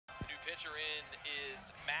pitcher in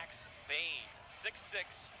is Max Bain,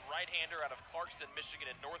 6'6", right-hander out of Clarkston,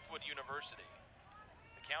 Michigan and Northwood University.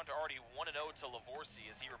 The count already 1-0 to Lavorsi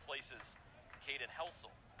as he replaces Caden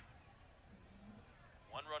Helsel.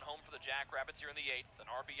 1 run home for the Jackrabbits here in the 8th.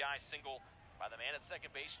 An RBI single by the man at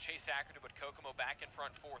second base, Chase Acker, to put Kokomo back in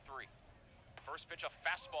front 4-3. First pitch, a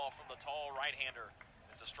fastball from the tall right-hander.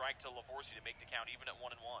 It's a strike to Lavorsi to make the count even at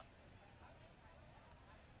 1-1.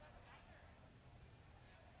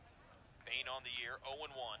 Bain on the year, 0-1.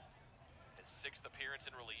 His 6th appearance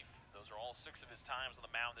in relief. Those are all 6 of his times on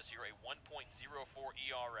the mound this year. A 1.04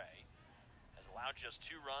 ERA. Has allowed just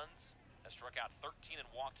 2 runs. Has struck out 13 and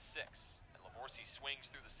walked 6. And Lavorsi swings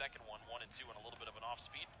through the second one, 1-2, and a little bit of an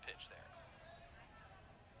off-speed pitch there.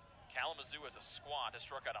 Kalamazoo as a squad has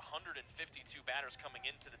struck out 152 batters coming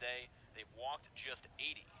into the day. They've walked just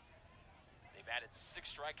 80. They've added 6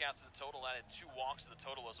 strikeouts to the total, added 2 walks to the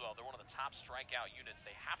total as well. They're one of the top strikeout units.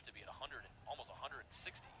 They have to be at 100, almost 160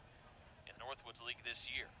 in Northwood's league this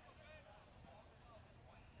year.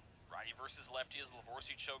 Righty versus lefty as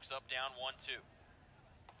Lavorsi chokes up, down 1-2.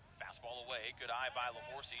 Fastball away, good eye by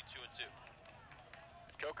Lavorsi, 2-2.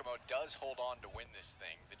 If Kokomo does hold on to win this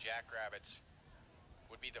thing, the Jackrabbits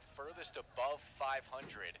would be the furthest above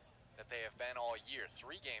 500 that they have been all year.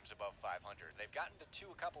 3 games above 500. They've gotten to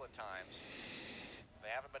 2 a couple of times. They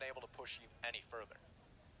haven't been able to push any further.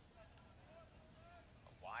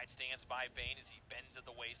 A wide stance by Bain as he bends at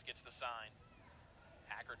the waist, gets the sign.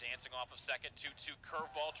 Hacker dancing off of second, 2-2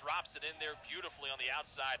 curveball, drops it in there beautifully on the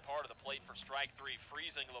outside part of the plate for strike 3,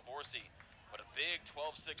 freezing Lavorsi. But a big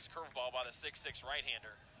 12-6 curveball by the 6'6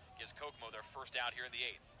 right-hander gives Kokomo their first out here in the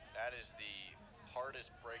 8th. That is the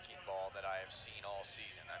hardest breaking ball that I have seen all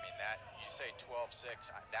season. I mean, that, you say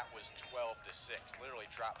 12-6, that was 12-6,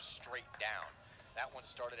 literally dropped straight down. That one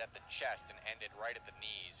started at the chest and ended right at the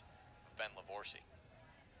knees of Ben Lavorsi.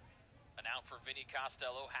 An out for Vinny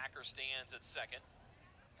Costello. Hacker stands at second.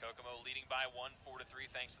 Kokomo leading by 1,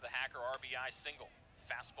 4-3, thanks to the Hacker RBI single.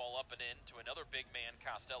 Fastball up and in to another big man,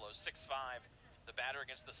 Costello, 6'5", the batter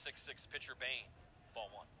against the 6'6 pitcher, Bain.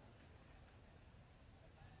 Ball 1.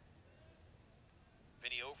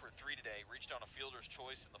 Vinny 0 for 3 today, reached on a fielder's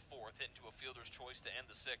choice in the 4th, hit into a fielder's choice to end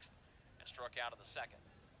the 6th, and struck out in the 2nd.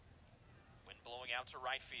 Wind blowing out to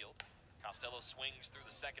right field. Costello swings through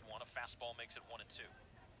the second one. A fastball makes it 1-2.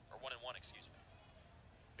 Or 1-1, excuse me.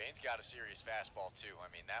 Bain's got a serious fastball, too. I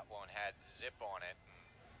mean, that one had zip on it,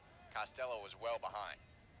 and Costello was well behind.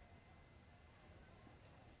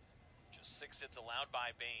 Just 6 hits allowed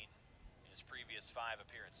by Bain in his previous 5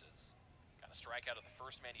 appearances. Got a strikeout of the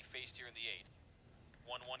first man he faced here in the 8th.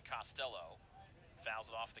 1-1 Costello. Fouls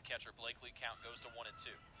it off the catcher Blakely. Count goes to 1-2.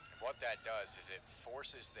 And what that does is it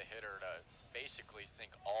forces the hitter to basically think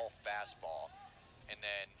all fastball. And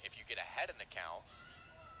then if you get ahead in the count,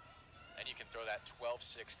 then you can throw that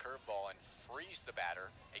 12-6 curveball and freeze the batter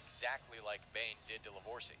exactly like Bain did to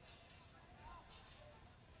Lavorsi.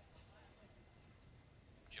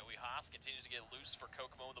 Joey Haas continues to get loose for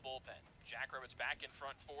Kokomo in the bullpen. Jackrabbits back in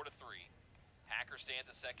front 4-3. Hacker stands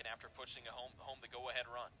at second after pushing home the go-ahead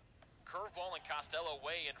run. Curveball and Costello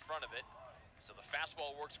way in front of it. So the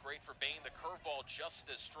fastball works great for Bain. The curveball just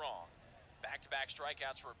as strong. Back-to-back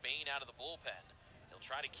strikeouts for Bain out of the bullpen. He'll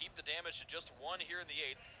try to keep the damage to just 1 here in the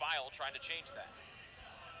 8th. File trying to change that.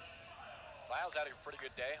 File's had a pretty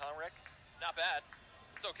good day, huh, Rick? Not bad.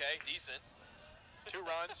 It's okay. Decent. 2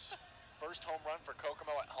 runs. First home run for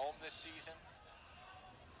Kokomo at home this season.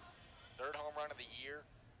 3rd home run of the year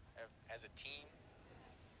as a team.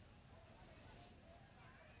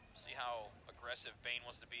 See how aggressive Bain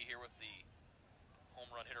wants to be here with the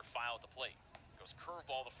home run hitter File at the plate. Goes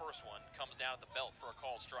curveball the first one, comes down at the belt for a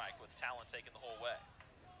called strike with Talon taking the whole way.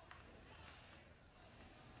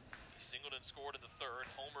 He singled and scored in the 3rd,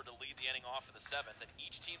 homer to lead the inning off in the 7th, and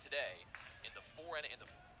each team today, in the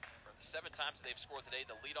 7 times they've scored today,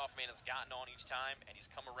 the leadoff man has gotten on each time, and he's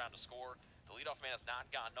come around to score. The leadoff man has not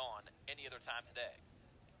gotten on any other time today.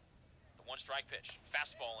 The 1-strike pitch,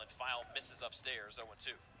 fastball, and File misses upstairs,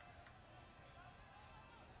 0-2.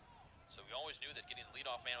 So we always knew that getting the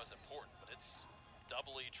leadoff man was important, but it's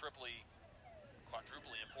doubly, triply,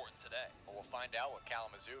 quadruply important today. Well, we'll find out what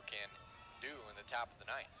Kalamazoo can do in the top of the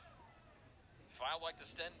 9th. File like to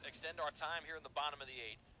extend our time here in the bottom of the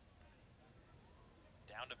 8th.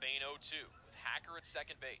 Down to Bain 0-2 with Hacker at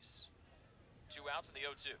second base. 2 outs in the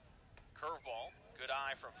 0-2. Curveball, good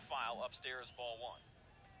eye from File, upstairs, ball 1.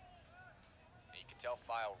 And you can tell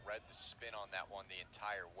File read the spin on that one the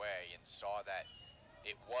entire way and saw that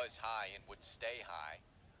it was high and would stay high.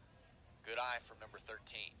 Good eye from number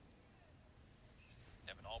 13.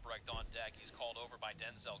 Evan Albrecht on deck. He's called over by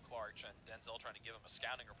Denzel Clark. Denzel trying to give him a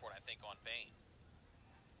scouting report, I think, on Bain.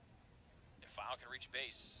 If File can reach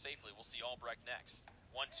base safely, we'll see Albrecht next.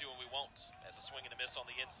 1-2, and we won't. As a swing and a miss on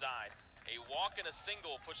the inside. A walk and a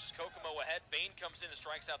single pushes Kokomo ahead. Bain comes in and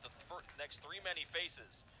strikes out the next three many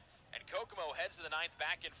faces. And Kokomo heads to the ninth,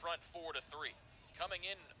 back in front, 4-3. Coming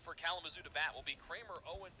in for Kalamazoo to bat will be Kramer,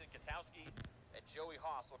 Owens, and Katowski. And Joey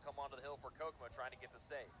Haas will come onto the hill for Kokomo, trying to get the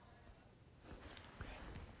save.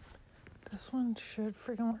 This one should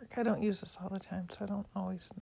freaking work. I don't use this all the time, so I don't always